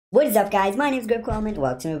What is up, guys? My name is GravyKoalaMan.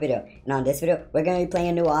 Welcome to a new video. And on this video, we're going to be playing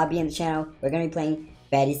a new obby in the channel. We're going to be playing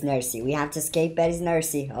Betty's Nursery. We have to escape Betty's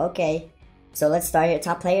Nursery. Okay. So let's start here.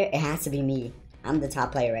 Top player, it has to be me. I'm the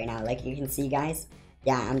top player right now. Like you can see, guys.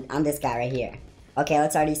 Yeah, I'm this guy right here. Okay,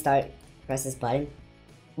 let's already start. Press this button.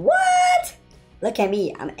 What? Look at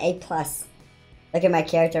me. I'm A+. Look at my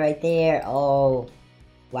character right there. Oh.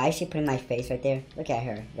 Why is she putting my face right there? Look at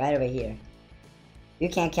her. Right over here. You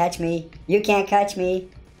can't catch me. You can't catch me.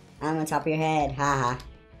 I'm on top of your head. Haha.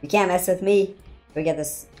 You can't mess with me. We get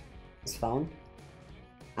this phone.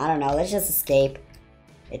 I don't know. Let's just escape.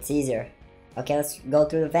 It's easier. Okay, let's go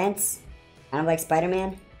through the vents. Kind of like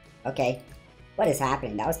Spider-Man. Okay. What is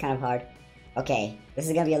happening? That was kind of hard. Okay. This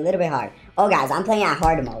is going to be a little bit hard. Oh, guys. I'm playing at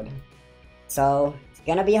hard mode. So, it's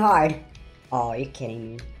going to be hard. Oh, are you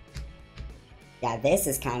kidding me? Yeah, this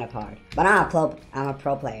is kind of hard. But I'm a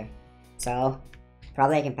pro player. So,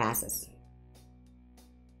 probably I can pass this.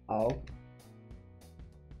 Oh.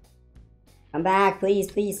 Come back,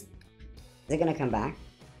 please, please. Is it gonna come back?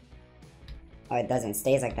 Oh, it doesn't. It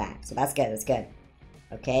stays like that. So that's good, that's good.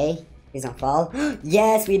 Okay. Please don't fall.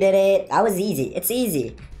 Yes, we did it. That was easy. It's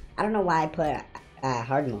easy. I don't know why I put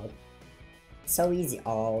hard mode. It's so easy.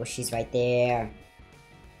 Oh, she's right there.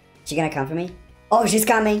 She gonna come for me? Oh, she's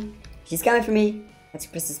coming. She's coming for me. Let's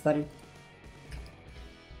press this button.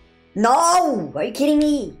 No! Are you kidding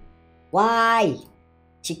me? Why?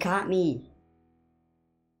 She caught me.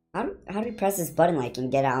 How do we press this button like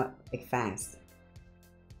and get out like fast?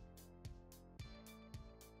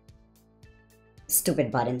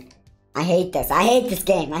 Stupid button. I hate this. I hate this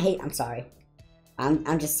game. I'm sorry.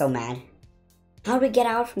 I'm just so mad. How do we get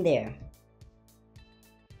out from there?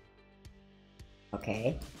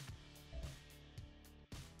 Okay.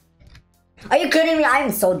 Are you kidding me? I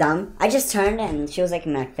am so dumb. I just turned and she was like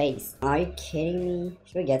in my face. Are you kidding me?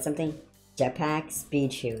 Should we get something? Jetpack,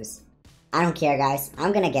 speed shoes. I don't care, guys.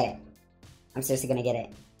 I'm gonna get it. I'm seriously gonna get it.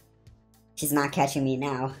 She's not catching me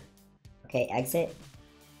now. Okay, exit.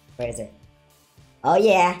 Where is it? Oh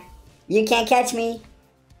yeah. You can't catch me.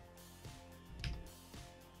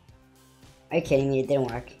 Are you kidding me? It didn't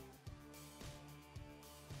work.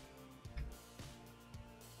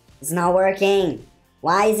 It's not working.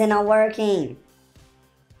 Why is it not working?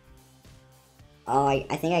 Oh, I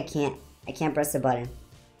think I can't press the button.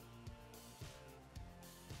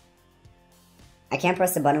 I can't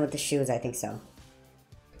press the button with the shoes, I think so.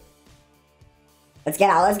 Let's get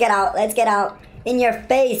out, let's get out, let's get out. In your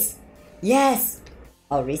face. Yes.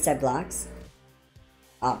 Oh, reset blocks.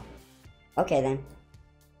 Oh. Okay then.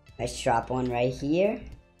 Let's drop one right here.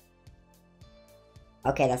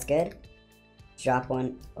 Okay, that's good. Drop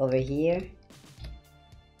one over here.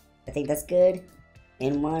 I think that's good.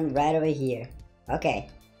 And one right over here. Okay.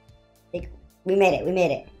 I think we made it, we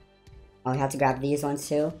made it. Oh, we have to grab these ones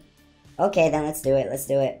too. Okay, then let's do it. Let's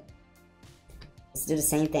do it. Let's do the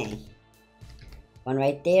same thing. One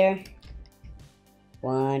right there.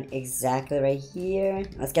 One exactly right here.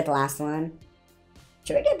 Let's get the last one.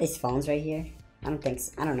 Should we get these phones right here? I don't think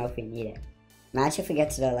so. I don't know if we need it. Imagine if we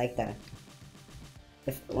get to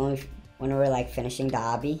the when we're like finishing the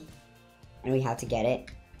obby and we have to get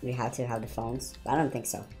it. We have to have the phones. But I don't think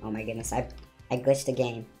so. Oh my goodness. I glitched the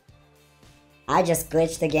game. I just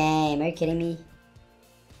glitched the game. Are you kidding me?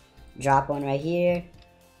 Drop one right here.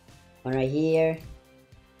 One right here.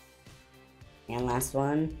 And last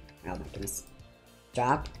one. Oh my goodness.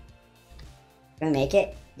 Drop. Can we make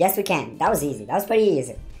it? Yes, we can. That was easy. That was pretty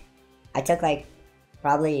easy. I took like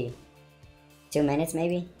probably 2 minutes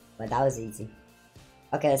maybe. But that was easy.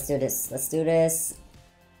 Okay, let's do this. Let's do this.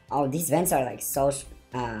 Oh, these vents are like so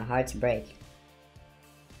hard to break.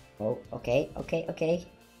 Oh, okay, okay, okay.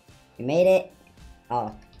 We made it.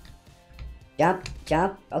 Oh. Jump,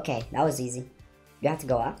 jump. Okay, that was easy. You have to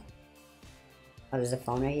go up. Oh, there's a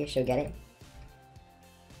phone right here. Should we get it?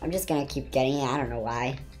 I'm just gonna keep getting it. I don't know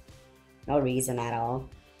why. No reason at all.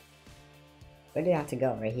 Where do you have to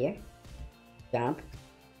go? Right here? Jump.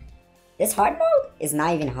 This hard mode is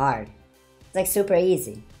not even hard. It's like super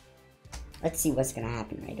easy. Let's see what's gonna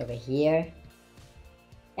happen right over here.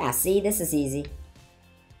 Yeah, see? This is easy.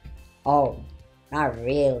 Oh, not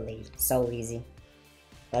really. So easy.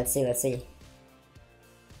 Let's see, let's see.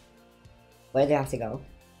 Where do I have to go?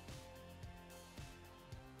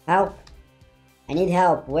 Help! I need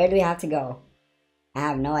help. Where do we have to go? I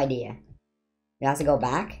have no idea. We have to go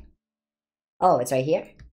back? Oh, it's right here?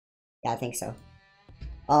 Yeah, I think so.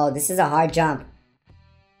 Oh, this is a hard jump.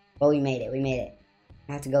 But we made it, we made it.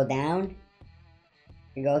 I have to go down.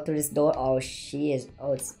 We go through this door. Oh, she is.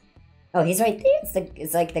 Oh, it's. Oh, he's right there.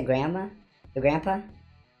 It's like the grandma. The grandpa.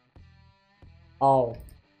 Oh.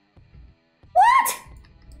 What?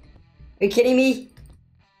 Are you kidding me?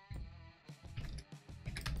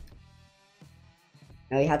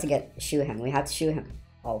 No, we have to shoot him. We have to shoot him.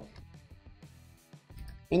 Oh.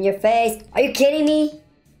 In your face. Are you kidding me?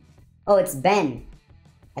 Oh, it's Ben.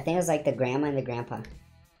 I think it was like the grandma and the grandpa.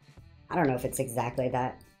 I don't know if it's exactly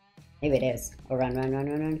that. Maybe it is. Oh, run, run, run,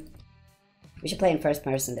 run, run. We should play in first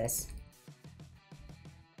person this.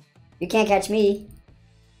 You can't catch me.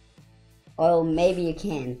 Oh, maybe you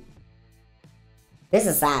can. This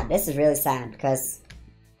is sad. This is really sad because...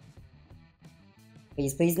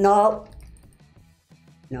 Please, please, no.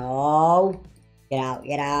 No. Get out,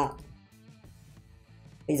 get out.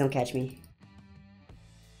 Please don't catch me.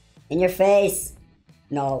 In your face.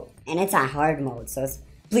 No. And it's on hard mode, so it's...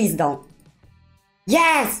 Please don't.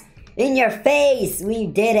 Yes! In your face! We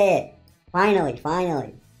did it! Finally,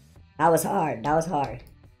 finally. That was hard. That was hard.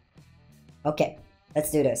 Okay.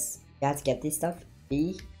 Let's do this. You have to get this stuff.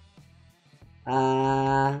 B.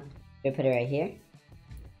 We put it right here.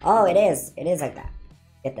 Oh, it is. It is like that.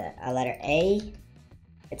 Get the letter A.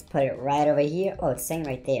 Let's put it right over here. Oh, it's saying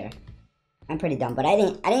right there. I'm pretty dumb, but I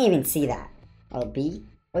didn't even see that. Oh, B.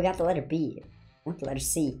 Oh, we got the letter B. I want the letter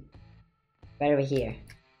C. Right over here.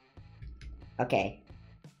 Okay.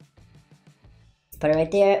 Let's put it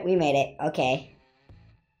right there. We made it. Okay.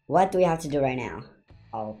 What do we have to do right now?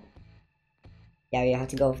 Oh. Yeah, we have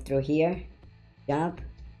to go through here. Jump.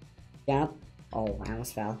 Jump. Oh, I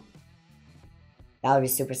almost fell. That would be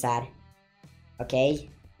super sad. Okay.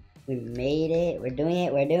 We made it. We're doing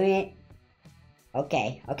it. We're doing it.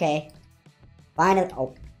 Okay. Okay. Finally.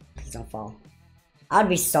 Oh, please don't fall. I would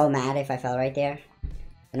be so mad if I fell right there.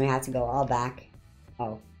 And we have to go all back.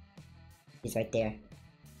 Oh. He's right there.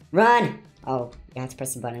 Run! Oh, you have to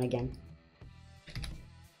press the button again.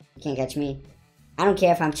 You can't catch me. I don't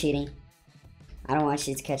care if I'm cheating. I don't want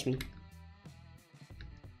you to catch me.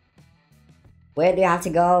 Where do you have to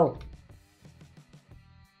go?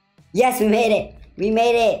 Yes, we made it! We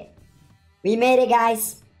made it! We made it,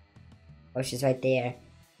 guys! Oh, she's right there.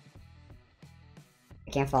 I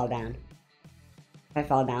can't fall down. If I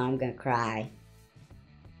fall down, I'm gonna cry.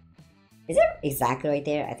 Is it exactly right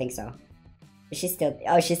there? I think so. Is she still...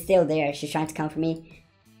 Oh, she's still there. She's trying to come for me.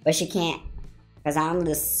 But she can't. Because I'm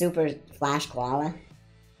the super flash koala.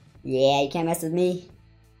 Yeah, you can't mess with me.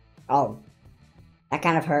 Oh. That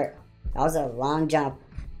kind of hurt. That was a long jump.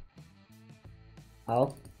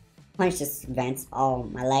 Oh. Punch just vents. Oh,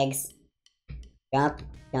 my legs. Jump.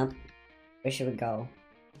 Jump. Where should we go?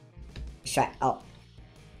 Let's try... Oh.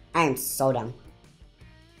 I am so dumb.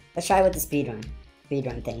 Let's try with the speedrun.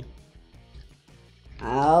 Speedrun thing.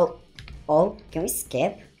 Oh. Oh, can we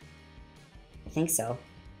skip? I think so.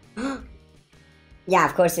 Yeah,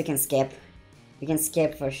 of course we can skip. We can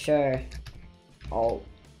skip for sure. Oh.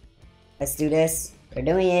 Let's do this. We're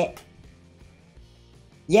doing it.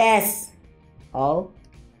 Yes! Oh.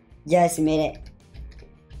 Yes, we made it.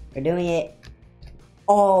 We're doing it.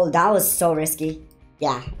 Oh, that was so risky.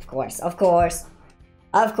 Yeah, of course. Of course.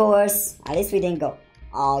 Of course. At least we didn't go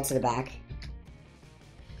all to the back.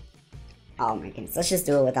 Oh my goodness. Let's just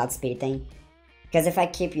do it without speed thing. Because if I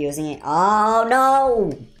keep using it... Oh,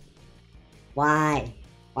 no! Why?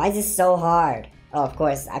 Why is this so hard? Oh, of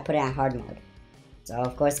course. I put it on hard mode. So,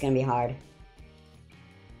 of course, it's going to be hard.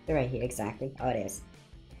 It's right here, exactly. Oh, it is.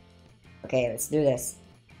 Okay, let's do this.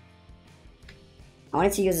 I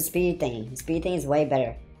wanted to use the speed thing. The speed thing is way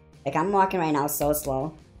better. Like, I'm walking right now so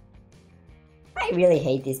slow. I really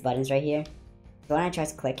hate these buttons right here. So when I try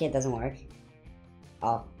to click it, it doesn't work.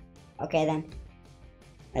 Oh. Okay, then.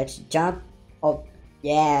 Let's jump. Oh,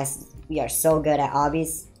 yes. We are so good at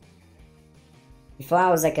obbies. Before I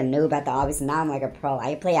was like a noob at the obbies, and now I'm like a pro.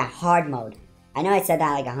 I play at hard mode. I know I said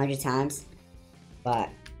that like 100 times. But,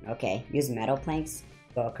 okay. Use metal planks.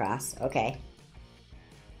 Go across. Okay.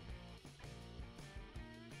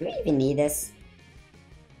 Do we even need this?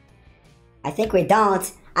 I think we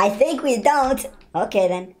don't. I think we don't. Okay,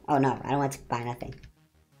 then. Oh, no. I don't want to buy nothing.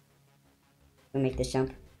 We'll make this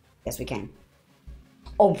jump. Yes, we can.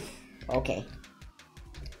 Oh, okay.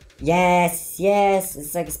 Yes, yes.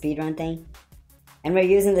 It's like a speedrun thing. And we're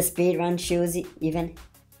using the speedrun shoes even.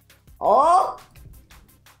 Oh!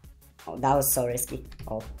 Oh, that was so risky.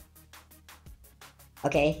 Oh.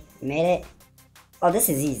 Okay, we made it. Oh, this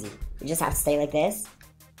is easy. We just have to stay like this.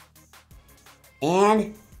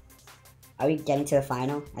 And... Are we getting to the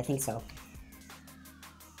final? I think so.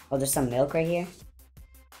 Oh, there's some milk right here.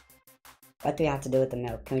 What do we have to do with the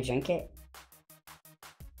milk? Can we drink it?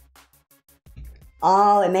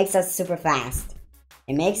 Oh, it makes us super fast.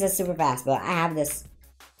 It makes us super fast, but I have this.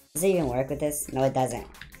 Does it even work with this? No, it doesn't.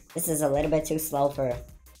 This is a little bit too slow for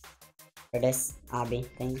this obby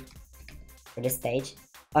thing. For this stage.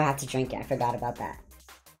 Oh, I have to drink it. I forgot about that.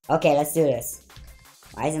 Okay, let's do this.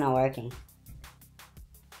 Why is it not working?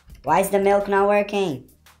 Why is the milk not working?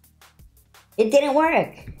 It didn't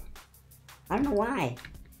work. I don't know why.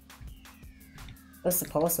 It was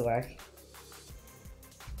supposed to work.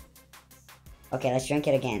 Okay, let's drink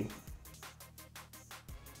it again.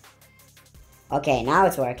 Okay, now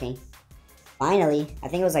it's working. Finally. I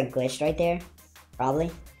think it was like glitched right there.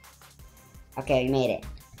 Probably. Okay, we made it.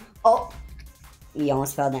 Oh! We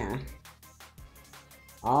almost fell down.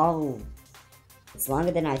 Oh. It's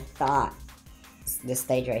longer than I thought. This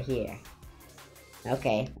stage right here.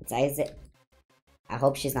 Okay, let's exit. I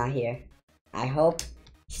hope she's not here. I hope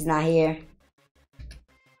she's not here.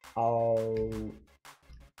 Oh.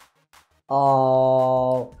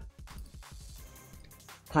 Oh.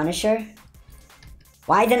 Punisher?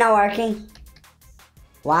 Why is it not working?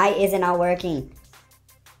 Why is it not working?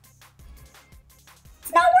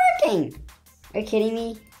 It's not working! Are you kidding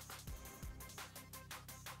me?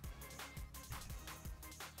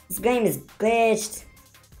 This game is glitched.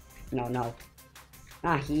 No.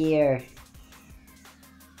 Not here.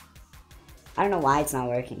 I don't know why it's not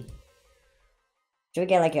working. Should we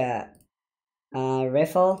get like a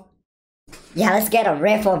riffle? Yeah, let's get a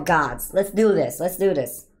riffle of gods. Let's do this.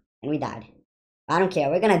 And we died. I don't care.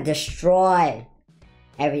 We're gonna destroy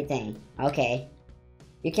everything. Okay.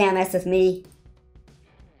 You can't mess with me.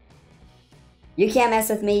 You can't mess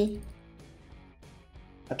with me.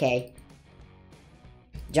 Okay.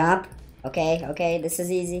 Jump. Okay. This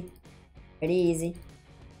is easy. Pretty easy.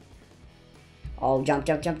 Oh, jump.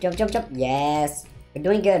 Yes. We're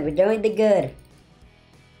doing good. We're doing the good.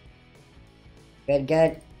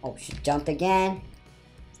 Good. Oh, she jumped again.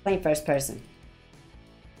 Let's play first person.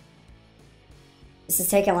 This is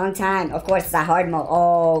taking a long time. Of course, it's a hard mode.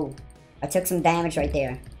 Oh, I took some damage right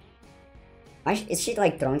there. Is she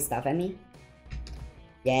like throwing stuff at me?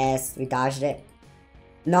 Yes, we dodged it.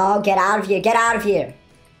 No, get out of here. Get out of here.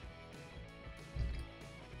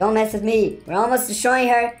 Don't mess with me. We're almost destroying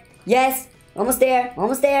her. Yes. Almost there.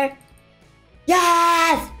 Almost there.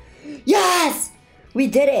 Yes. Yes. We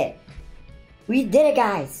did it. We did it,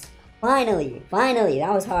 guys. Finally. Finally.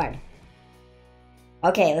 That was hard.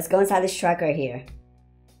 Okay, let's go inside this truck right here.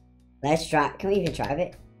 Let's drive. Can we even drive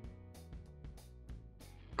it?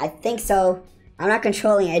 I think so. I'm not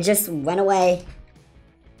controlling it. It just went away.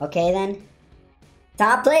 Okay, then.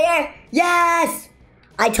 Top player. Yes.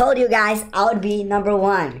 I told you guys I would be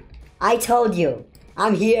 #1. I told you.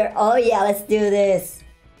 I'm here. Oh yeah, let's do this.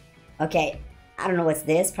 Okay, I don't know what's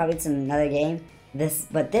this. Probably it's another game.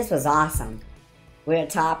 But this was awesome. We're a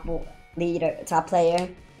top player.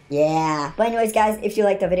 Yeah. But anyways, guys, if you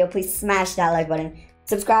liked the video, please smash that like button.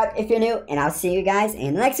 Subscribe if you're new, and I'll see you guys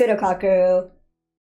in the next video, Koala Crew.